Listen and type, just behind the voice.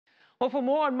Well, for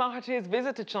more on Mahathir's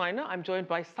visit to China, I'm joined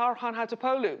by Saruhan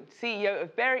Hatipoglu, CEO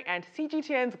of BERI and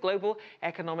CGTN's Global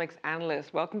Economics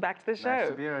Analyst. Welcome back to the show. Nice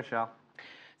to be here, Rachelle.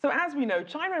 So as we know,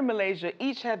 China and Malaysia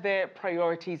each had their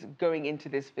priorities going into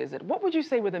this visit. What would you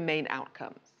say were the main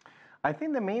outcomes? I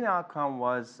think the main outcome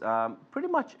was pretty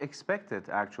much expected,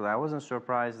 actually. I wasn't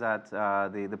surprised that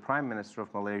the Prime Minister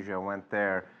of Malaysia went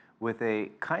there with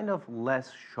a kind of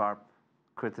less sharp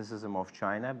criticism of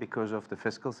China because of the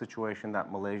fiscal situation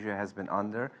that Malaysia has been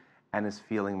under and is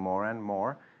feeling more and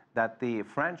more, that the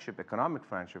friendship, economic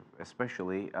friendship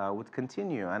especially, would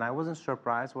continue. And I wasn't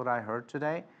surprised what I heard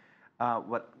today.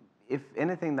 If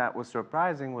anything that was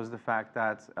surprising was the fact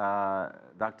that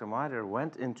Dr. Mahathir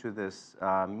went into this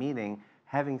meeting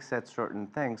having said certain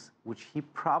things which he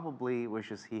probably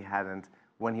wishes he hadn't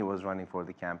when he was running for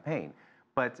the campaign.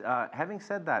 But having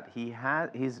said that,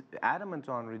 he's adamant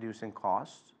on reducing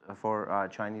costs for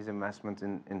Chinese investment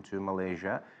into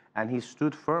Malaysia, and he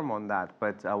stood firm on that.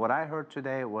 But what I heard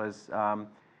today was,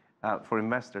 for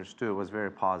investors too, was very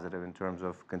positive in terms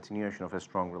of continuation of a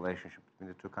strong relationship between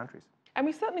the two countries. And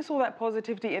we certainly saw that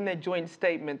positivity in their joint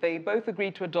statement. They both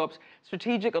agreed to adopt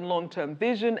strategic and long-term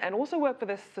vision and also work for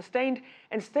the sustained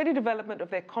and steady development of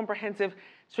their comprehensive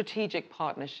strategic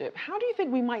partnership. How do you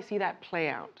think we might see that play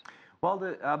out? Well,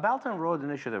 the Belt and Road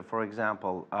Initiative, for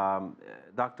example,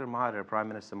 Dr. Mahathir, Prime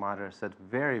Minister Mahathir, said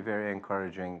very, very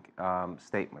encouraging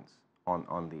statements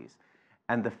on these.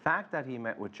 And the fact that he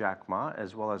met with Jack Ma,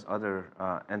 as well as other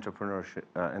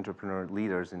entrepreneur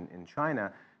leaders in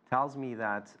China, tells me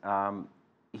that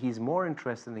he's more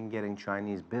interested in getting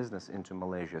Chinese business into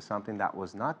Malaysia, something that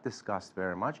was not discussed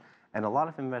very much. And a lot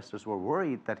of investors were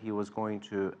worried that he was going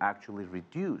to actually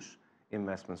reduce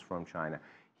investments from China.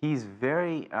 He's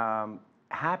very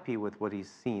happy with what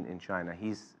he's seen in China.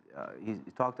 He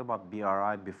talked about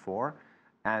BRI before,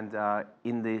 and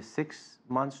in the 6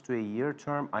 months to a year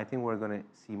term, I think we're going to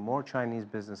see more Chinese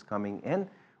business coming in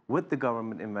with the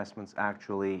government investments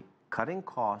actually cutting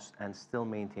costs and still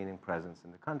maintaining presence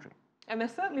in the country. And there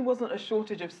certainly wasn't a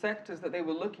shortage of sectors that they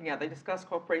were looking at. They discussed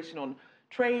cooperation on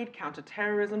trade,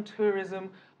 counterterrorism, tourism,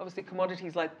 obviously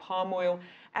commodities like palm oil,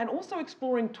 and also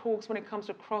exploring talks when it comes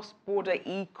to cross-border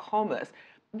e-commerce.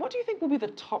 What do you think will be the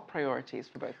top priorities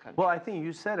for both countries? Well, I think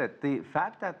you said it. The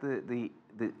fact that the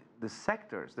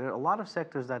sectors, there are a lot of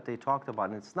sectors that they talked about,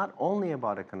 and it's not only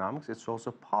about economics, it's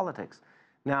also politics.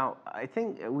 Now, I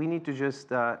think we need to just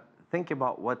think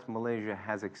about what Malaysia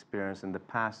has experienced in the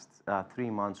past 3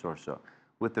 months or so.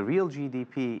 With the real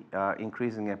GDP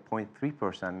increasing at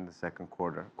 0.3% in the second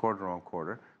quarter,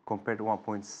 quarter-on-quarter, compared to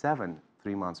 1.7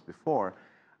 3 months before,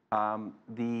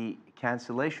 the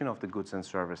cancellation of the goods and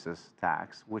services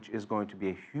tax, which is going to be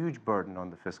a huge burden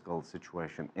on the fiscal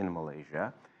situation in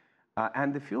Malaysia,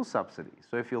 and the fuel subsidy.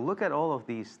 So if you look at all of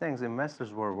these things,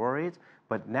 investors were worried,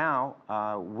 but now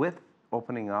with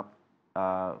opening up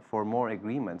for more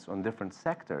agreements on different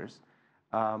sectors,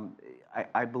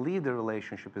 I believe the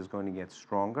relationship is going to get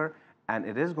stronger, and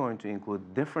it is going to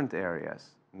include different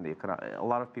areas. A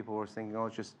lot of people were thinking, oh,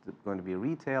 it's just going to be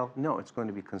retail. No, it's going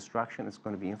to be construction. It's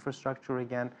going to be infrastructure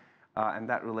again. And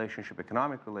that relationship,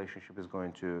 economic relationship, is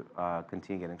going to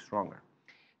continue getting stronger.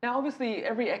 Now, obviously,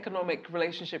 every economic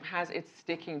relationship has its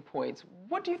sticking points.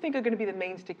 What do you think are going to be the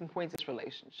main sticking points of this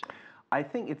relationship? I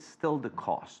think it's still the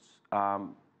costs.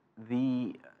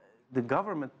 The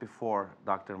government before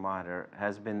Dr. Mahathir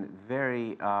has been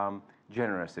very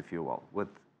generous, if you will, with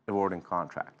awarding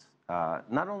contracts,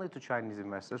 not only to Chinese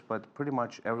investors, but pretty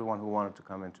much everyone who wanted to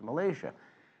come into Malaysia.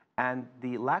 And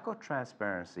the lack of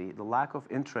transparency, the lack of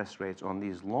interest rates on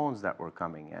these loans that were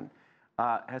coming in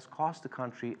has cost the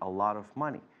country a lot of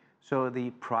money. So the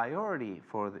priority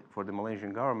for the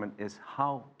Malaysian government is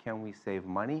how can we save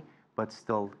money but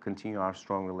still continue our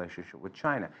strong relationship with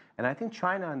China. And I think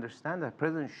China understands that.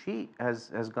 President Xi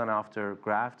has gone after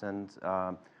graft and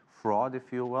fraud,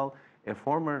 if you will. A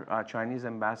former Chinese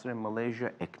ambassador in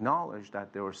Malaysia acknowledged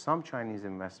that there were some Chinese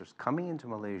investors coming into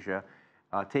Malaysia,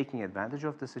 taking advantage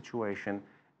of the situation,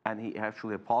 and he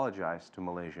actually apologized to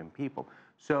Malaysian people.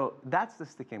 So that's the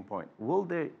sticking point. Will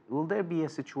there be a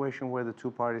situation where the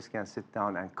two parties can sit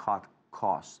down and cut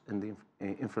costs in the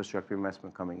infrastructure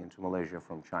investment coming into Malaysia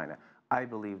from China? I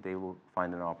believe they will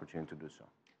find an opportunity to do so.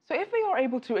 So if they are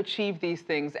able to achieve these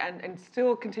things and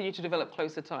still continue to develop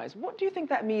closer ties, what do you think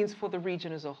that means for the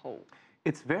region as a whole?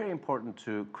 It's very important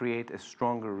to create a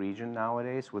stronger region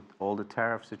nowadays with all the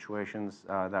tariff situations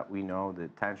that we know, the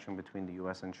tension between the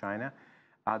US and China.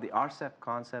 The RCEP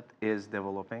concept is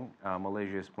developing.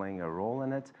 Malaysia is playing a role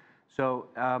in it. So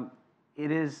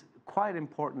it is quite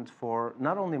important for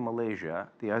not only Malaysia,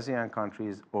 the ASEAN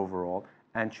countries overall,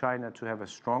 and China to have a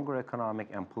stronger economic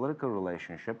and political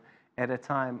relationship at a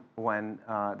time when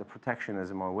the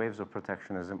protectionism or waves of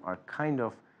protectionism are kind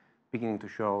of beginning to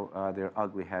show their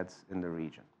ugly heads in the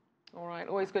region. All right,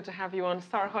 always good to have you on.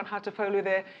 Saruhan Hatipoglu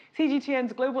there,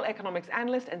 CGTN's Global Economics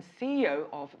Analyst and CEO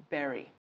of BERI.